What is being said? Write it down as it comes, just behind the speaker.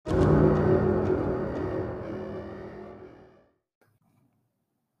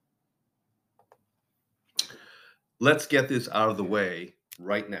Let's get this out of the way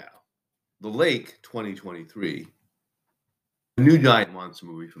right now. The Lake 2023, a new giant monster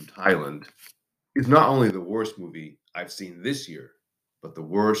movie from Thailand, is not only the worst movie I've seen this year, but the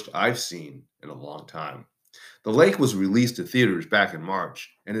worst I've seen in a long time. The Lake was released to theaters back in March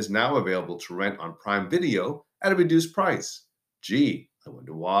and is now available to rent on Prime Video at a reduced price. Gee, I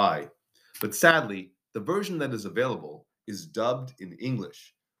wonder why. But sadly, the version that is available is dubbed in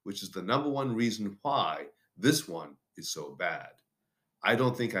English, which is the number one reason why this one is so bad. I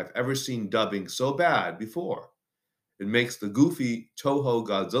don't think I've ever seen dubbing so bad before. It makes the goofy Toho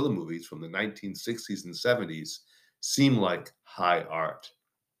Godzilla movies from the 1960s and 70s seem like high art.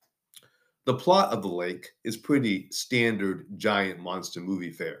 The plot of The Lake is pretty standard giant monster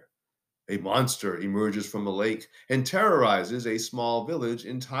movie fare. A monster emerges from a lake and terrorizes a small village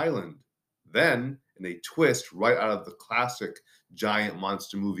in Thailand. Then, in a twist right out of the classic giant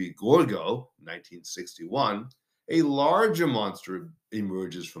monster movie Gorgo, 1961, a larger monster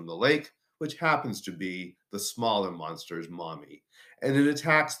emerges from the lake, which happens to be the smaller monster's mommy, and it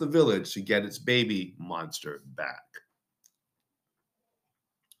attacks the village to get its baby monster back.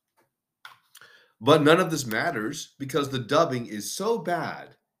 But none of this matters because the dubbing is so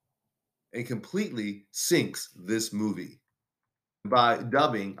bad and completely sinks this movie. By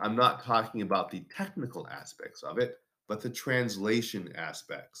dubbing, I'm not talking about the technical aspects of it, but the translation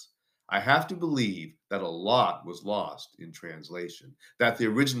aspects. I have to believe that a lot was lost in translation, that the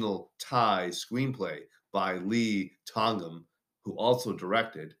original Thai screenplay by Lee Tongam, who also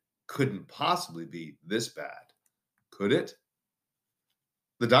directed, couldn't possibly be this bad. Could it?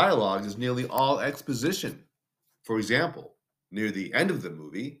 The dialogue is nearly all exposition. For example, near the end of the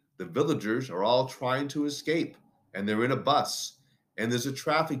movie, the villagers are all trying to escape, and they're in a bus, and there's a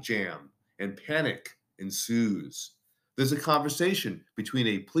traffic jam, and panic ensues. There's a conversation between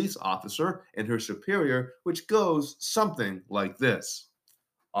a police officer and her superior, which goes something like this.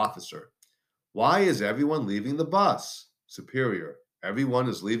 Officer: why is everyone leaving the bus? Superior: everyone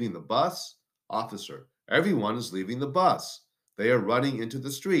is leaving the bus? Officer: everyone is leaving the bus. They are running into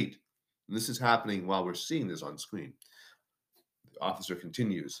the street. And this is happening while we're seeing this on screen. The officer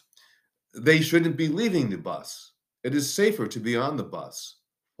continues: they shouldn't be leaving the bus. It is safer to be on the bus.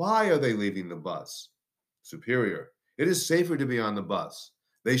 Why are they leaving the bus? Superior: it is safer to be on the bus.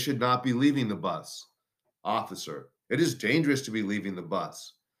 They should not be leaving the bus. Officer: it is dangerous to be leaving the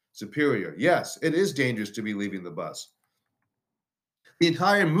bus. Superior: yes, it is dangerous to be leaving the bus. The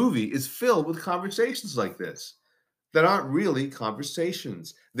entire movie is filled with conversations like this that aren't really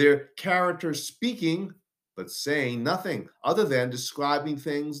conversations. They're characters speaking, but saying nothing other than describing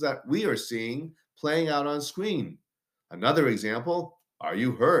things that we are seeing playing out on screen. Another example: are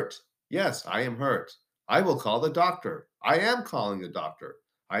you hurt? Yes, I am hurt. I will call the doctor. I am calling the doctor.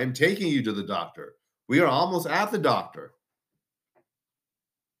 I am taking you to the doctor. We are almost at the doctor.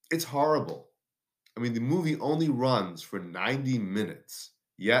 It's horrible. I mean, the movie only runs for 90 minutes,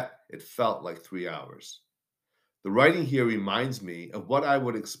 yet it felt like 3 hours. The writing here reminds me of what I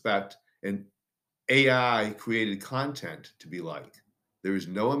would expect an AI created content to be like. There is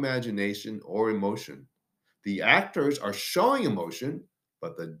no imagination or emotion. The actors are showing emotion,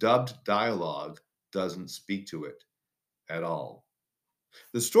 but the dubbed dialogue doesn't speak to it at all.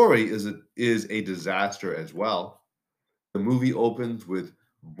 The story is a disaster as well. The movie opens with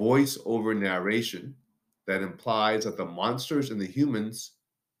voice over narration that implies that the monsters and the humans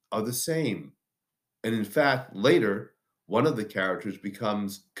are the same. And in fact, later, one of the characters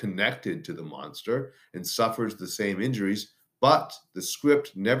becomes connected to the monster and suffers the same injuries, but the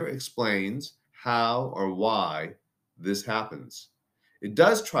script never explains how or why this happens. It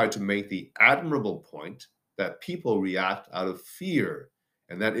does try to make the admirable point that people react out of fear,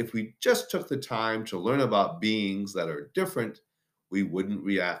 and that if we just took the time to learn about beings that are different, we wouldn't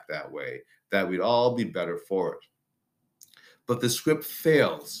react that way, that we'd all be better for it. But the script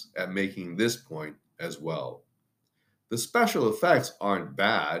fails at making this point as well. The special effects aren't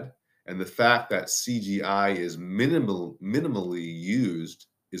bad, and the fact that CGI is minimally used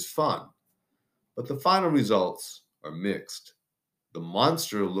is fun. But the final results are mixed. The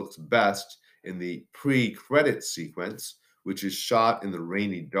monster looks best in the pre-credit sequence, which is shot in the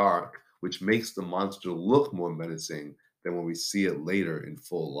rainy dark, which makes the monster look more menacing than when we see it later in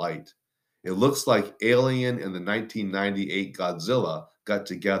full light. It looks like Alien and the 1998 Godzilla got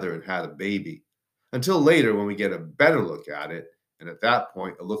together and had a baby. Until later, when we get a better look at it, and at that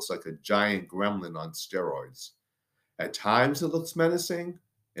point, it looks like a giant gremlin on steroids. At times, it looks menacing,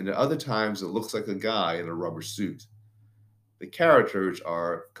 and at other times, it looks like a guy in a rubber suit. The characters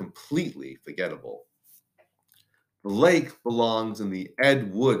are completely forgettable. The Lake belongs in the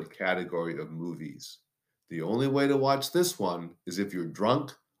Ed Wood category of movies. The only way to watch this one is if you're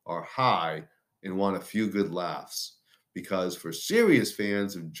drunk or high and want a few good laughs. Because for serious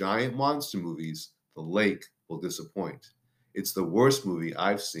fans of giant monster movies, The Lake will disappoint. It's the worst movie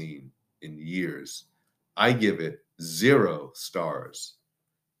I've seen in years. I give it 0 stars.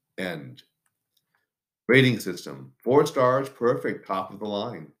 End. Rating system: 4 stars, perfect, top of the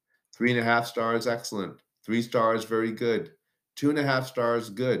line. 3.5 stars, excellent. 3 stars, very good. 2.5 stars,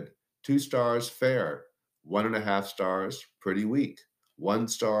 good. 2 stars, fair. 1.5 stars, pretty weak. 1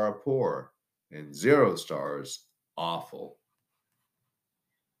 star, poor. And 0 stars, awful.